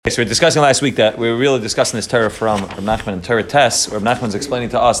So we were discussing last week that we were really discussing this Torah from Nachman and Torah Tess, where Nachman's explaining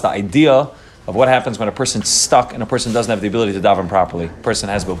to us the idea of what happens when a person's stuck and a person doesn't have the ability to daven properly. A person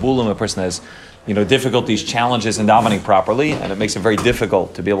has babulim, a person has difficulties, challenges in davening properly, and it makes it very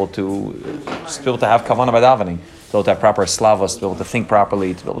difficult to be able to have kavanah by davening, to be able to have proper slavos, to be able to think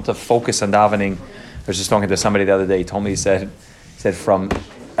properly, to be able to focus on davening. I was just talking to somebody the other day. He told me, he said from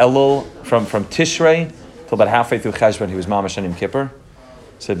Elul, from Tishrei till about halfway through Cheshvan, he was mamash and Yom Kippur.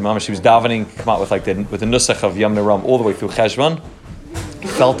 Said, Mama, she was davening, come out with the nusach of Yom Neram all the way through Cheshvan. He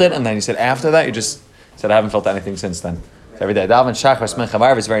felt it, and then he said, after that, he just said, I haven't felt anything since then. So every day, daven, shachar, mincha,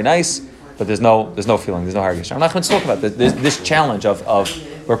 ma'ariv is very nice, but there's no feeling, there's no hargish. I'm not going to talk about this challenge of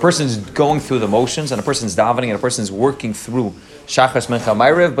where a person's going through the motions, and a person's davening, and a person's working through shachar, mincha,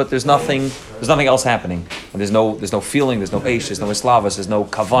 ma'ariv, but there's nothing else happening. And there's no feeling, there's no eish, there's no islavas, there's no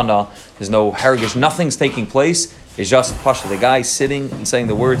kavana, there's no hargish, nothing's taking place. It's just Pasha, the guy sitting and saying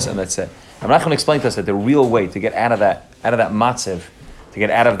the words, and that's it. I'm not going to explain to us that the real way to get out of that matziv, to get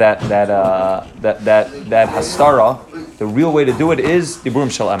out of that hastara, the real way to do it is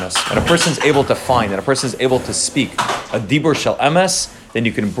diburim shel emes. When a person's able to find, and a person's able to speak a dibur shel emes, then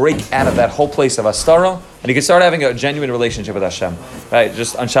you can break out of that whole place of hastara, and you can start having a genuine relationship with Hashem. Right?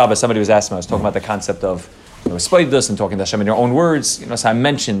 Just on Shabbos, somebody was asking me, I was talking about the concept of spaidus and talking to Hashem in your own words. So I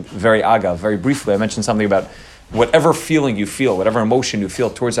mentioned very briefly, I mentioned something about whatever feeling you feel, whatever emotion you feel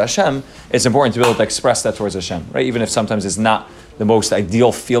towards Hashem, it's important to be able to express that towards Hashem, right? Even if sometimes it's not the most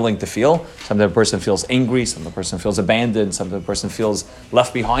ideal feeling to feel. Sometimes a person feels angry, sometimes a person feels abandoned, sometimes a person feels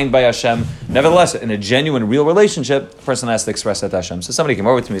left behind by Hashem. Nevertheless, in a genuine, real relationship, a person has to express that to Hashem. So somebody came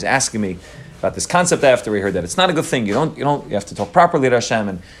over to me, was asking me about this concept after we heard that it's not a good thing. You have to talk properly to Hashem,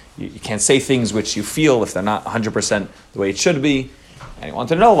 and you can't say things which you feel if they're not 100% the way it should be. And he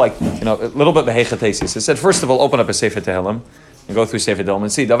wanted to know, a little bit behechatesis. He said, first of all, open up a Sefer Tehillim and go through Sefer Tehillim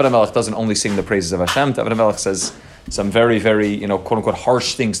and see. David HaMelech doesn't only sing the praises of Hashem. David HaMelech says some very, very, quote unquote,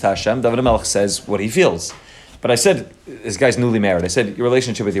 harsh things to Hashem. David HaMelech says what he feels. But I said, this guy's newly married. I said, your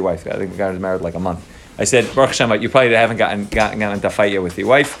relationship with your wife. I think the guy was married like a month. I said, Baruch Hashem, you probably haven't gotten into a fight yet with your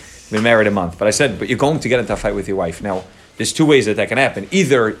wife. You've been married a month. But I said, but you're going to get into a fight with your wife. Now, there's two ways that can happen.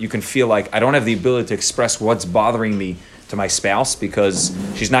 Either you can feel like I don't have the ability to express what's bothering me to my spouse because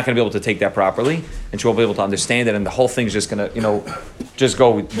she's not going to be able to take that properly and she won't be able to understand it and the whole thing's just going to, just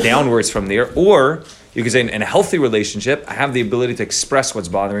go downwards from there. Or you could say in a healthy relationship, I have the ability to express what's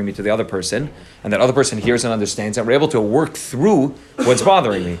bothering me to the other person and that other person hears and understands and we're able to work through what's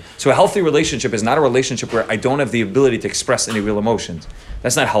bothering me. So a healthy relationship is not a relationship where I don't have the ability to express any real emotions.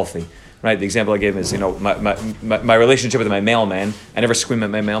 That's not healthy. Right, the example I gave is, my relationship with my mailman. I never scream at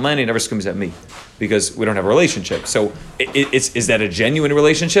my mailman. He never screams at me because we don't have a relationship. So, is that a genuine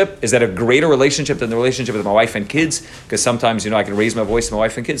relationship? Is that a greater relationship than the relationship with my wife and kids? Because sometimes, I can raise my voice to my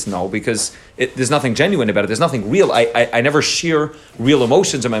wife and kids. No, because there's nothing genuine about it. There's nothing real. I never share real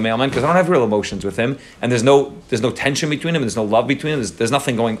emotions with my mailman because I don't have real emotions with him, and there's no tension between them. There's no love between them. There's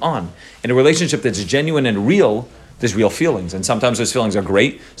nothing going on. In a relationship that's genuine and real, there's real feelings, and sometimes those feelings are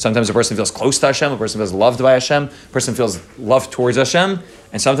great. Sometimes a person feels close to Hashem, a person feels loved by Hashem, a person feels love towards Hashem,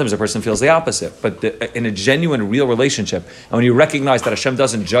 and sometimes a person feels the opposite. But in a genuine, real relationship, and when you recognize that Hashem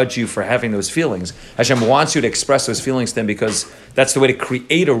doesn't judge you for having those feelings, Hashem wants you to express those feelings to Him because that's the way to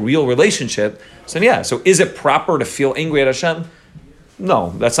create a real relationship. So is it proper to feel angry at Hashem?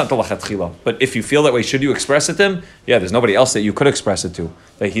 No, that's not the lachatchila. But if you feel that way, should you express it to Him? Yeah, there's nobody else that you could express it to.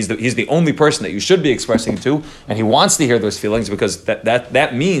 Like he's the only person that you should be expressing it to, and He wants to hear those feelings because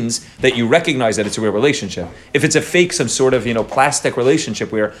that means that you recognize that it's a real relationship. If it's a fake, some sort of plastic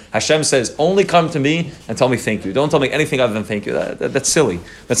relationship where Hashem says, only come to me and tell me thank you. Don't tell me anything other than thank you. That's silly.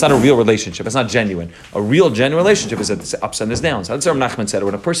 That's not a real relationship. It's not genuine. A real, genuine relationship is that there's ups and there's downs. That's what Nachman said.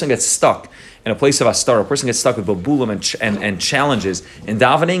 When a person gets stuck in a place of astar, a person gets stuck with babulim and challenges in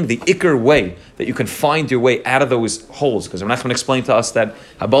davening, the ikr way that you can find your way out of those holes, because Nachman explained to us that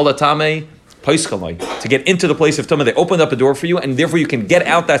Habal Tame to get into the place of Tumah, they opened up a door for you, and therefore you can get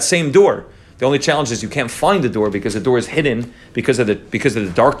out that same door. The only challenge is you can't find the door because the door is hidden because of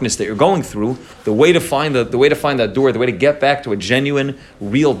the darkness that you're going through. The way to find that door, the way to get back to a genuine,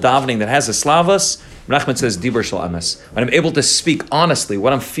 real davening that has a slavas, Nachman says, Dibur shel emes. When I'm able to speak honestly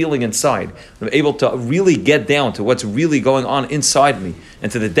what I'm feeling inside, when I'm able to really get down to what's really going on inside me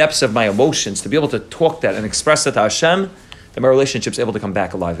and to the depths of my emotions, to be able to talk that and express that to Hashem, then my relationship's able to come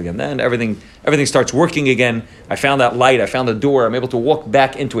back alive again. Then everything starts working again. I found that light. I found the door. I'm able to walk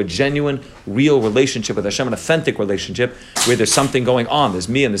back into a genuine, real relationship with Hashem, an authentic relationship where there's something going on. There's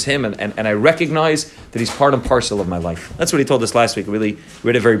me and there's Him, and I recognize that He's part and parcel of my life. That's what he told us last week. We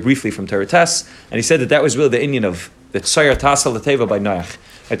read it very briefly from Torah Tess, and he said that was really the inyan of the Tzayar Tasa L'Teva by Noach.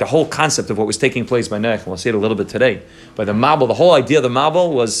 Like the whole concept of what was taking place by Noach, and we'll see it a little bit today. By the Mabul, the whole idea of the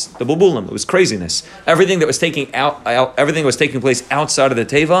Mabul was the Bubulim. It was craziness. Everything that was taking everything that was taking place outside of the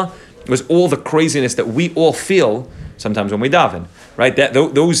Teva was all the craziness that we all feel sometimes when we daven, right? That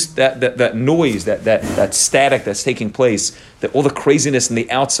noise, that static that's taking place, that all the craziness in the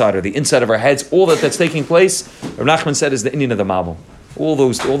outside or the inside of our heads, all that's taking place, Rav Nachman said is the Indian of the Mabul. All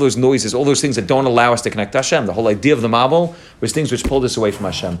those noises, all those things that don't allow us to connect to Hashem. The whole idea of the Mabul was things which pulled us away from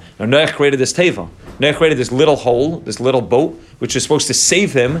Hashem. Now Noach created this Teva. Noach created this little hole, this little boat, which is supposed to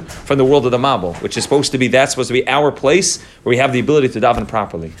save him from the world of the Mabul, which is supposed to be our place where we have the ability to daven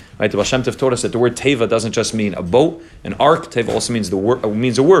properly. Right? The Baal Shem Tov taught us that the word Teva doesn't just mean a boat, an ark. Teva also means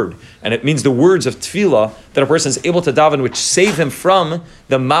means a word, and it means the words of tefillah that a person is able to daven, which save him from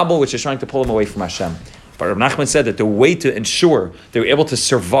the Mabul, which is trying to pull him away from Hashem. But Rav Nachman said that the way to ensure they were able to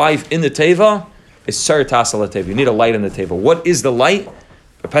survive in the Teva is Tzar Tasal Teva. You need a light in the Teva. What is the light?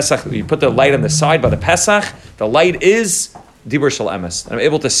 The Pesach, you put the light on the side by the Pesach. The light is Dibur Shel Emes. I'm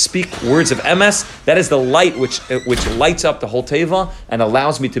able to speak words of Emes. That is the light which lights up the whole Teva and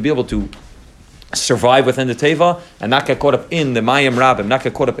allows me to be able to survive within the Teva and not get caught up in the Mayim Rabbim, not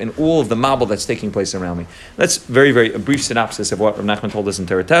get caught up in all of the Mabul that's taking place around me. That's very, very a brief synopsis of what Rav Nachman told us in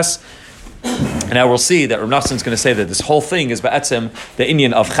Teretes. And now we'll see that Rav Nachman's going to say that this whole thing is ba'etzem, the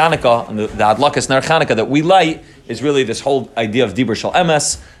Indian of Chanukah, and the Adlakas Ner Chanukah that we light is really this whole idea of Dibur Shel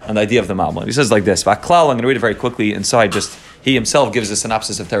Emes and the idea of the Mabul. He says like this, V'aklal, I'm going to read it very quickly inside, just he himself gives a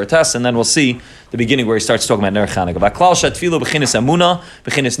synopsis of Teretes, and then we'll see the beginning where he starts talking about Ner Chanukah. V'aklal shatfilu b'chinis amuna,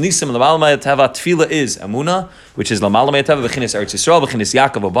 b'chinis nisim l'malma yateva, tefillah is amuna, which is l'malma yateva, b'chinis Eretz Yisrael, b'chinis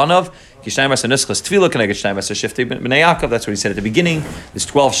Yaakov Abanav, kishnayim asa nuschas tefillah, keneged shnayim asa shiftei b'nei Yaakov, that's what he said at the beginning. There's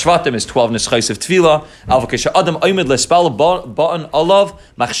 12 shvatim, there's 12 nischais of tefillah, al v'kesha adam oimid l'espal ba'an alav,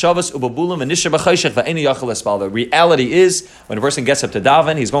 machshavas ubabulim, and nisha b'chayshech v'eini yachal l'espal. The reality is, when a person gets up to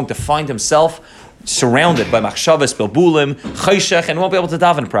daven, he's going to find himself surrounded by machshavas, bilbulim, chayshech, and won't be able to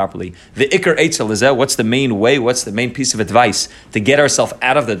daven properly. The ikar eitzel is that. What's the main way? What's the main piece of advice to get ourselves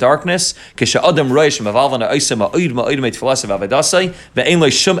out of the darkness? Kisha adam roish mavalvana oisem ha'oid ma'oid me'tfilas v'avedasai ve'ein lo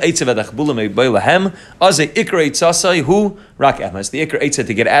shum eitzel v'dachbulim me'boilahem az a ikar eitzasai hu rak emes. The ikar eitzel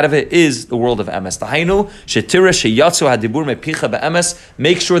to get out of it is the world of emes. Tahainu shetira sheyatzu hadibur me'picha be'emes.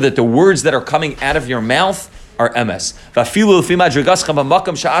 Make sure that the words that are coming out of your mouth are emes.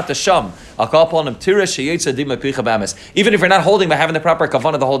 Even if you're not holding by having the proper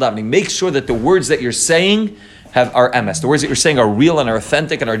kavanah the whole davening, make sure that the words that you're saying are emes. The words that you're saying are real and are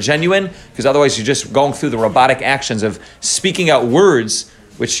authentic and are genuine, because otherwise you're just going through the robotic actions of speaking out words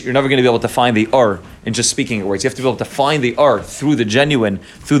which you're never going to be able to find the R in just speaking words. You have to be able to find the R through the genuine,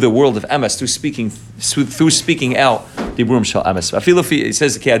 through the world of Emes, through speaking out the Brum Shal Emes. He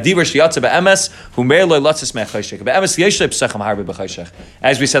says,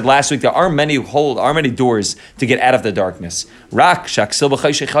 as we said last week, there are many doors to get out of the darkness.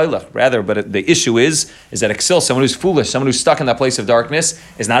 Rather, but the issue is that Aksil, someone who's foolish, someone who's stuck in that place of darkness,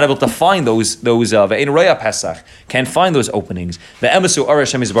 is not able to find those Pesach, can't find those openings. The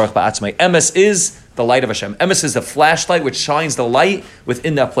Emes is the light of Hashem. Emes is the flashlight which shines the light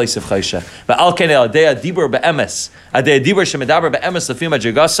within that place of Chayshech.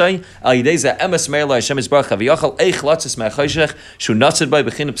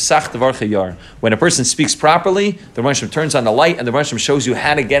 When a person speaks properly, the Rosh Hashanah turns on the light, and the Rosh Hashanah shows you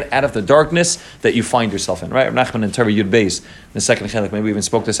how to get out of the darkness that you find yourself in. Right? Nachman and Torah Yud Beis, in the second Chelek, maybe we even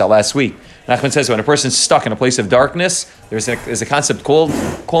spoke this out last week. Nachman says when a person's stuck in a place of darkness, there's a concept called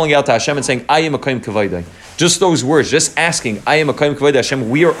calling out to Hashem and saying, I am a Koyim Kavaydai. Just those words, just asking, I am a Koyim Kavaydai, Hashem,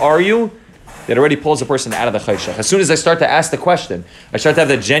 where are you? That already pulls the person out of the Chayshech. As soon as I start to ask the question, I start to have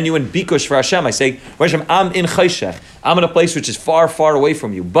the genuine bikush for Hashem. I say, Hashem, I'm in Chayshech. I'm in a place which is far, far away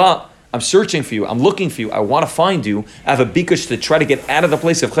from you, but I'm searching for you. I'm looking for you. I want to find you. I have a bikush to try to get out of the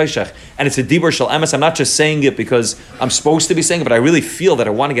place of Chayshech. And it's a dibur shel emes. I'm not just saying it because I'm supposed to be saying it, but I really feel that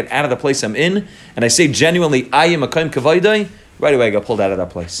I want to get out of the place I'm in. And I say genuinely, I am a kaim kavaydai. Right away I got pulled out of that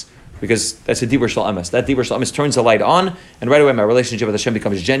place. Because that's a dibur shel emes. That dibur shel emes turns the light on, and right away my relationship with Hashem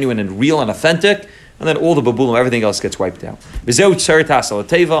becomes genuine and real and authentic, and then all the babulim, everything else gets wiped out. V'zeu tzar tasal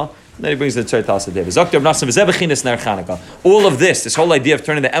teva. And then he brings the tzar tasal teva. All of this whole idea of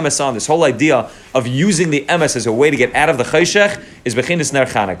turning the emes on, this whole idea of using the emes as a way to get out of the chayshech is bechinas ner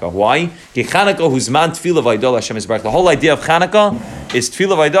Chanukah. Why? The whole idea of Chanukah is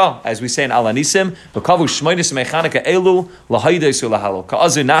tefillah vayda, as we say in Al Nisim, v'kavu shmoinis mechanaka elu lahaydes ulahalo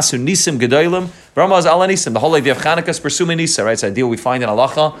ka'azu nasu nisim gedolim. Brahma is Al Nisim. The whole idea of Chanukah is pursuing Nisa, right? It's an idea we find in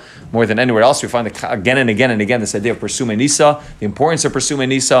Halacha more than anywhere else. We find again and again and again this idea of pursuing Nisa, the importance of pursuing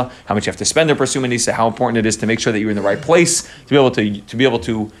Nisa, how much you have to spend on pursuing Nisa, how important it is to make sure that you're in the right place to be able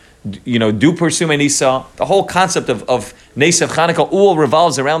to do Pursumei Nisa. The whole concept of Nesa of Chanukah all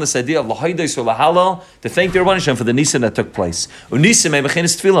revolves around this idea of L'haydais or L'halal, to thank the Rebbeinu Shem for the Nisa that took place. Unisa me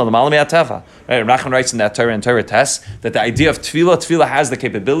mechinis tefillah, l'malam yateva. Right, Rachman writes in that Torah and Torah test that the idea of tefillah has the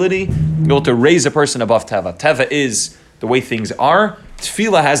capability to be able to raise a person above Teva. Teva is the way things are.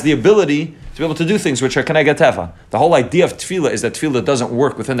 Tefillah has the ability to be able to do things which are Keneged Teva. The whole idea of tefillah is that tefillah doesn't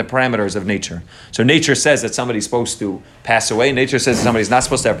work within the parameters of nature. So nature says that somebody's supposed to pass away. Nature says that somebody's not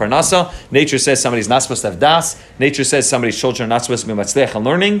supposed to have parnasa. Nature says somebody's not supposed to have das. Nature says somebody's children are not supposed to be matzliach and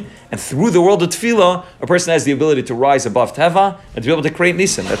learning. And through the world of tefillah, a person has the ability to rise above Teva and to be able to create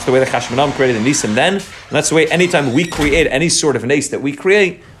nisim. That's the way the Chashmonam created the nisim then. And that's the way anytime we create any sort of nes that we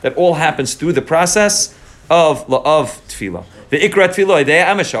create, that all happens through the process of tefillah. The ikra tefillah, idea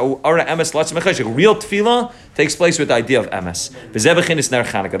emes, ara emes lotzim echayshik. Real tefillah takes place with the idea of emes. V'zebechin is ner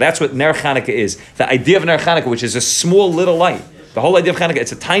Chanukah. That's what ner Chanukah is. The idea of ner Chanukah, which is a small little light. The whole idea of Chanukah,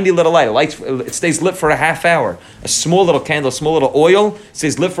 it's a tiny little light. It stays lit for a half hour. A small little candle, a small little oil,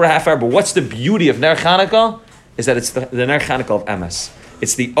 stays lit for a half hour. But what's the beauty of ner Chanukah? Is that it's the ner Chanukah of emes.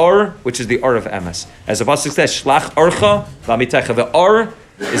 It's the or, which is the or of emes. As the pasuk says, shlach orcha v'amitecha. The or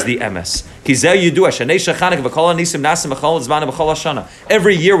is the Emes.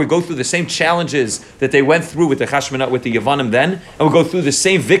 Every year we go through the same challenges that they went through with the Chashmonah, with the Yavanim then, and we go through the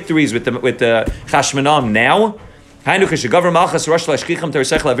same victories with the Chashmonah now. We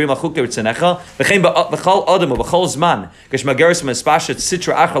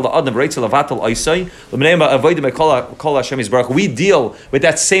deal with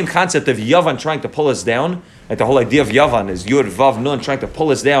that same concept of Yavan trying to pull us down. Like the whole idea of Yavan is Yud, Vav, Nun, trying to pull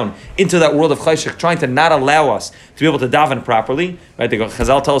us down into that world of Chayshik, trying to not allow us to be able to daven properly. Right? The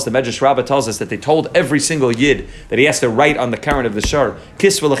Chazal tells us, the Medrash Rabbah tells us that they told every single Yid that he has to write on the current of the Shar,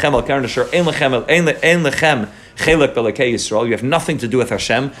 Kis v'lechem al current of the Shar, Ein lechem chelek b'lekei Yisrael. You have nothing to do with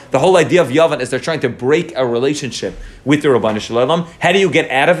Hashem. The whole idea of Yavan is they're trying to break a relationship with the Rabbanu Shalom. How do you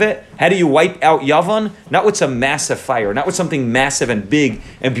get out of it? How do you wipe out Yavan? Not with some massive fire, not with something massive and big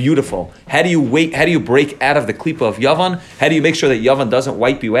and beautiful. How do you break out of the klipa of Yavan? How do you make sure that Yavan doesn't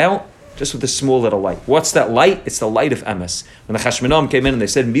wipe you out? Just with a small little light. What's that light? It's the light of Emes. When the Chashmonam came in and they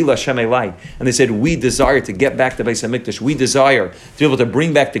said, Mila Shem Elai, and they said, we desire to get back to Beis HaMikdash. We desire to be able to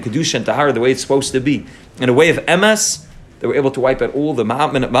bring back the Kedusha and Tahara the way it's supposed to be. In a way of Emes, they were able to wipe out all the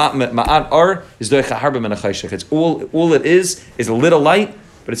Ma'at Ar is Doicha Harba Min HaChayshich. It's all it is a little light,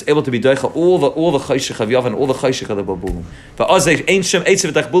 but it's able to be doicha all the chayshich of Yavan, all the chayshich of the babulim.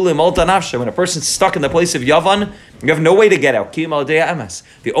 When a person's stuck in the place of Yavan, you have no way to get out.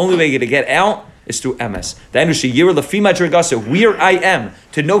 The only way to get out is through Emes. Where I am,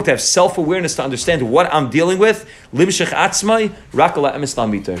 to know, to have self-awareness, to understand what I'm dealing with. I want the Emes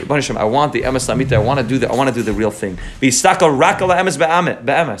Lamita. I want to do the real thing.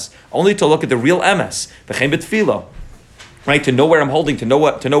 Only to look at the real Emes. Right, to know where I'm holding,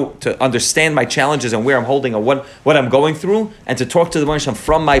 to understand my challenges and where I'm holding and what I'm going through, and to talk to the Rebbeinu Shalom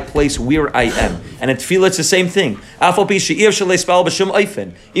from my place where I am. And in tefillah, it's the same thing.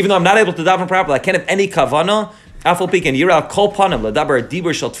 Even though I'm not able to daven properly, I can't have any kavanah. At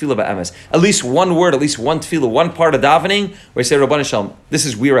least one word, at least one tefillah, one part of davening, where I say, Rabbanan Shalom, this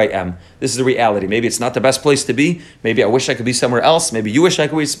is where I am. This is the reality. Maybe it's not the best place to be. Maybe I wish I could be somewhere else. Maybe you wish I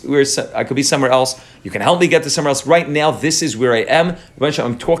could be somewhere else. You can help me get to somewhere else. Right now, this is where I am. Rabbanan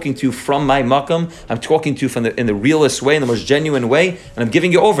Shalom, I'm talking to you from my makam. I'm talking to you in the realest way, in the most genuine way, and I'm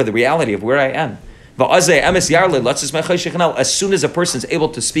giving you over the reality of where I am. As soon as a person is able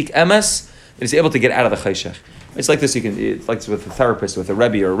to speak emes, it is able to get out of the chayshech. It's like this. It's like this with a therapist, with a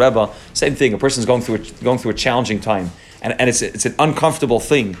rebbe or a rebbe. Same thing. A person's going through a challenging time, and it's an uncomfortable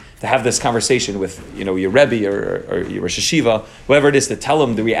thing to have this conversation with your rebbe or your Rosh Hashiva, whoever it is, to tell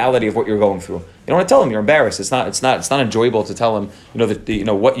him the reality of what you're going through. You don't want to tell him. You're embarrassed. It's not enjoyable to tell him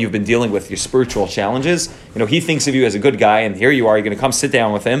what you've been dealing with, your spiritual challenges. He thinks of you as a good guy, and here you are. You're going to come sit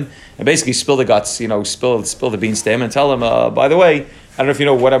down with him and basically spill the guts. Spill the beans to him and tell him, by the way, I don't know if you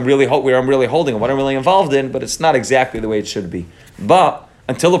know where I'm really holding and what I'm really involved in, but it's not exactly the way it should be. But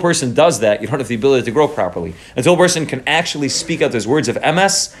until a person does that, you don't have the ability to grow properly. Until a person can actually speak out those words of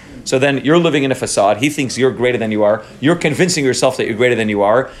Emes, So then you're living in a facade. He thinks you're greater than you are. You're convincing yourself that you're greater than you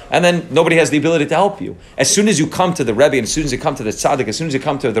are. And then nobody has the ability to help you. As soon as you come to the Rebbe, and as soon as you come to the Tzaddik, as soon as you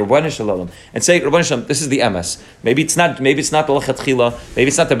come to the Rabban Shalom, and say, Rabban Shalom, this is the Emes. Maybe it's not the Lechatchila. Maybe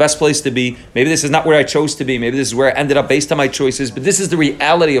it's not the best place to be. Maybe this is not where I chose to be. Maybe this is where I ended up based on my choices. But this is the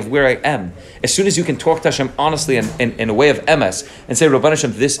reality of where I am. As soon as you can talk to Hashem honestly and in a way of Emes, and say, Rabban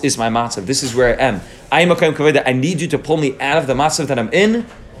Shalom, this is my matzav. This is where I am. I need you to pull me out of the matzav that I'm in.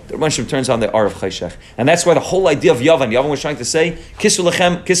 The Rebbe Shem turns on the R of Chayshech. And that's why the whole idea of Yavan was trying to say, Kisu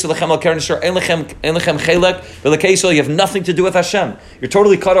lechem al keren shor, ein lechem chelek, v'lekei Yisrael, you have nothing to do with Hashem. You're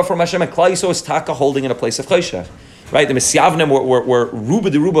totally cut off from Hashem, and Klal Yisrael is taka holding in a place of Chayshech. Right? The Mesyavnim were Ruba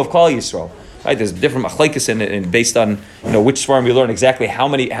de Ruba of Klal Yisrael. Right? There's different machlekes in based on which farm we learn exactly how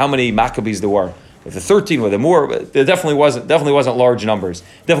many Maccabees there were. With the 13, with the more, there definitely wasn't large numbers.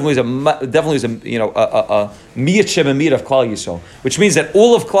 Definitely was a miyat sheba miyat of Klal Yisrael, which means that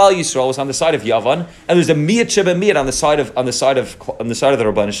all of Klal Yisrael was on the side of Yavan, and there's a miyat sheba miyat on the side of the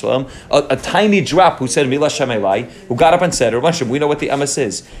Rabban Shalom, a tiny drop who said Milah Shem Elai, who got up and said, Rabban Shalom, we know what the Emes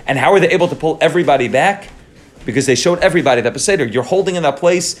is, and how are they able to pull everybody back? Because they showed everybody that Beseder, you're holding in that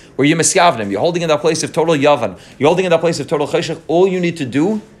place where you're Mesyavnim, you're holding in that place of total Yavan, you're holding in that place of total Cheshach. All you need to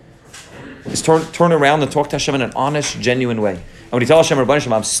do is turn around and talk to Hashem in an honest, genuine way. And when you tell Hashem, Rabban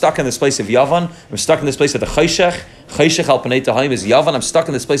Shalom, I'm stuck in this place of Yavan, I'm stuck in this place of the Chayshech al Panei Tahayim is Yavan, I'm stuck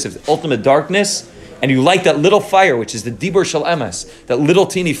in this place of ultimate darkness, and you light that little fire, which is the Dibur Shel Emes, that little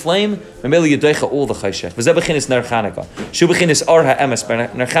teeny flame, Memeli Yadeicha all the Chayshech. V'zeh b'chinas Ner Chanukah. Shu b'chinas Ar HaEmes.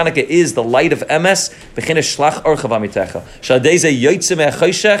 Ner Chanukah is the light of Emes, b'chinas Shlach Orcha V'amitecha. Shadei zeh yoytze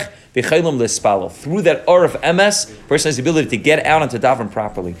me'chayshech, through that R of Emes, a person has the ability to get out and to daven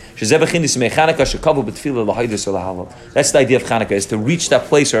properly. That's the idea of Chanukah, is to reach that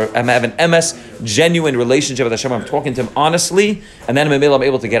place where I have an Emes, genuine relationship with Hashem. I'm talking to Him honestly, and then I'm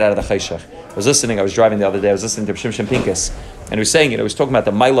able to get out of the Chayshech. I was driving the other day, I was listening to Shimshon Pincus, and he was saying, he was talking about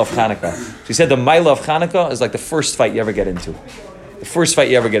the Mila of Chanukah. So he said the Mila of Chanukah is like the first fight you ever get into. The first fight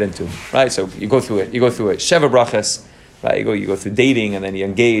you ever get into, right? So you go through it. Sheva brachas. Right, you go through dating, and then you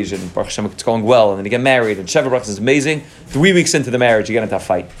engage, and Baruch Hashem, it's going well, and then you get married, and Sheva Brachas is amazing. 3 weeks into the marriage, you get into a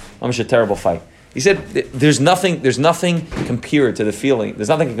fight. Almost a terrible fight. He said, there's nothing compared to the feeling. There's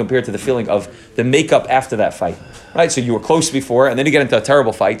nothing compared to the feeling of the makeup after that fight. Right, so you were close before, and then you get into a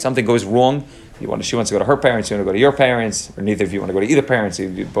terrible fight. Something goes wrong. She wants to go to her parents, you want to go to your parents, or neither of you want to go to either parents.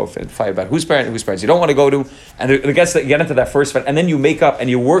 You both fight about whose parents you don't want to go to. And it gets that you get into that first fight, and then you make up and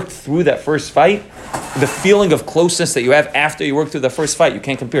you work through that first fight. The feeling of closeness that you have after you work through the first fight, you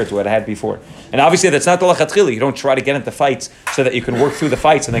can't compare it to what I had before. And obviously that's not the Lechatchila. You don't try to get into fights so that you can work through the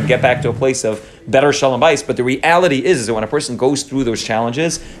fights and then get back to a place of better Shalom Bayis. But the reality is that when a person goes through those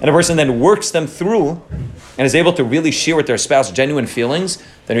challenges, and a person then works them through, and is able to really share with their spouse genuine feelings,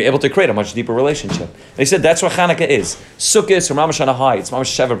 then you're able to create a much deeper relationship. And he said that's what Chanukah is. Sukkot is from Mamash on a high. It's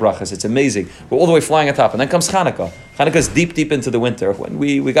Mamash Sheva Brachas. It's amazing. We're all the way flying on top. And then comes Chanukah. Chanukah is deep into the winter. When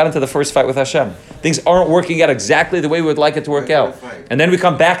we got into the first fight with Hashem, things aren't working out exactly the way we would like it to work out. And then we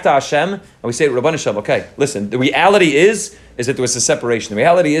come back to Hashem, and we say, Rabban Hashem, okay, listen, the reality is that there was a separation. The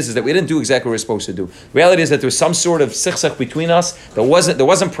reality is that we didn't do exactly what we were supposed to do. The reality is that there was some sort of sichsach between us that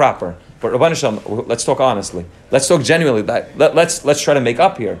wasn't proper. But Rabban Hashem, let's talk honestly. Let's talk genuinely. Let's try to make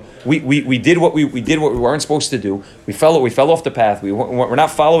up here. We did what we weren't supposed to do. We fell off the path. We're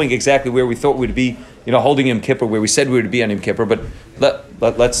not following exactly where we thought we'd be. Holding Yom Kippur, where we said we would be on Yom Kippur. But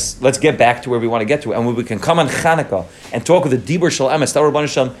let's get back to where we want to get to. And when we can come on Chanukah and talk with the Dibur Shel Emes, Rabban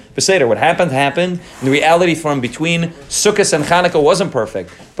Hashem Beseder, what happened. And the reality from between Sukkot and Chanukah wasn't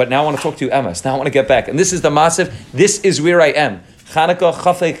perfect. But now I want to talk to you, Emes. Now I want to get back. And this is the massive. This is where I am. Chanukah,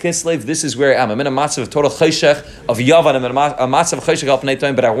 Chafei, Kislev, this is where I am. I'm in a matzah of total chayshech, of Yavan, I'm in a matzah of chayshech al Pnei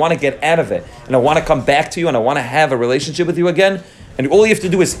Toim, but I want to get out of it. And I want to come back to you, and I want to have a relationship with you again. And all you have to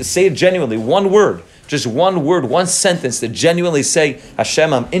do is say it genuinely, one word, just one word, one sentence to genuinely say,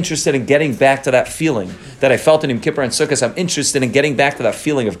 Hashem, I'm interested in getting back to that feeling that I felt in Yom Kippur and Sukkot. I'm interested in getting back to that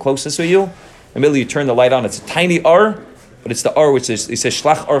feeling of closeness with you. Immediately you turn the light on. It's a tiny R, but it's the R which is, he says,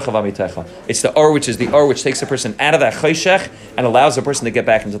 Shlach Orcha V'amitecha. It's the R which is the R which takes a person out of that chayshech and allows a person to get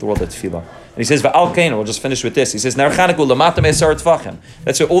back into the world of tefillah. And he says, V'al Kain, we'll just finish with this. He says, Ner Chanukah l'mata me'esar t'vachim.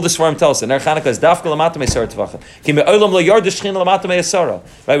 That's what all the Svarim tell us. Ner Chanukah is dafka l'mata me'esar t'vachim. Ki me'olam lo yard the Shechina l'mata me'esara.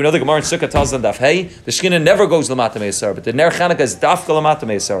 Right, we know the Gemara in Sukkah tells them, Daf Hey, the Shechina never goes l'mata me'esara, but the Ner Chanukah is dafka l'mata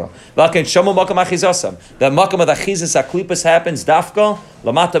me'esara. V'al Kain shomu makam achizasam. The makam of achizas aklipas happens dafka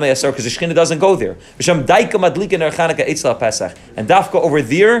l'mata me'esara, because the Shechina doesn't go there. V'shem daika madlika Ner Chanukah eitzla Pesach. And dafka over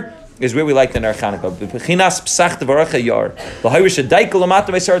there is where we like the Ner Chanukah. B'chinas psach devarecha yar. L'hayrish adayka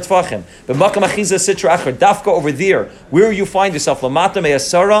lamata me'asar tfachim. B'makam achiza sitra achar. Dafka over there, where you find yourself, lamata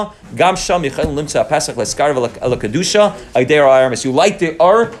me'asara, gam sham yichel limtza pesach l'skar v'lakadusha, ayder aramis. You light the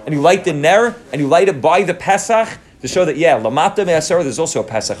and you light the ner, and you light it by the Pesach, to show that, lamata me'asara, there's also a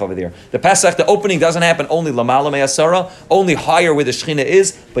Pesach over there. The Pesach, the opening doesn't happen only lamala me'asara, only higher where the Shechina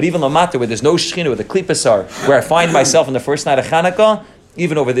is, but even lamata, where there's no Shechina, where the Klipasar, where I find myself in the first night of Chanukah,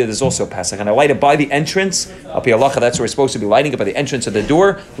 even over there, there's also a Pesach. And I light it by the entrance, Al Pi Halacha, that's where we're supposed to be lighting it, by the entrance of the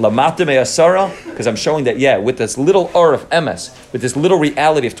door, lamata me'asara, because I'm showing that, with this little of Emes, with this little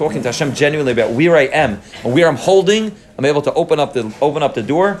reality of talking to Hashem genuinely about where I am, and where I'm holding, I'm able to open up the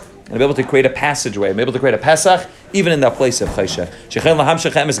door, and I'm able to create a passageway. I'm able to create a Pesach even in that place of Chayshech. Shechen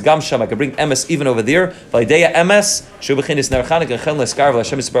lahamshech Emes gam sham. I can bring Emes even over there. V'lideya Emes shu b'chinis ner Chanukah chen leskar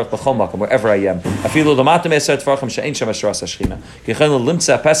v'Hashem yisbarach b'chol makom, wherever I am. Afilu l'mata me'asar tvarchim she'ein sham ashras hashchina. Kichen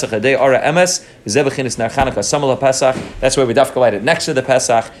l'limtza Pesach adei ara Emes zeh b'chinis ner Chanukah samal Pesach. That's why we dafka light it next to the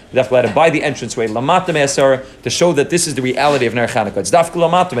Pesach. We dafka light it by the entranceway. L'mata me'asar, to show that this is the reality of ner Chanukah. It's dafka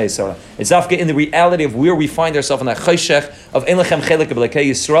l'mata me'asar. It's dafka in the reality of where we find ourselves in that Chayshech of ein lechem chelik b'lekei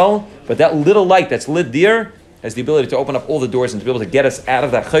Yisrael. But that little light that's lit there has the ability to open up all the doors and to be able to get us out of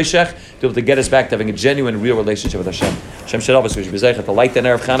that chayshech, to be able to get us back to having a genuine, real relationship with Hashem. Hashem should always be zeicha to light the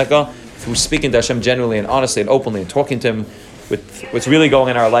ner of Chanukah through speaking to Hashem genuinely and honestly and openly and talking to Him with what's really going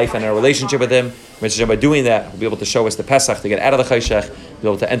in our life and our relationship with Him. By doing that, we'll be able to show us the Pesach to get out of the chayshech, be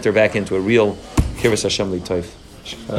able to enter back into a real Kiras Hashem Likutei.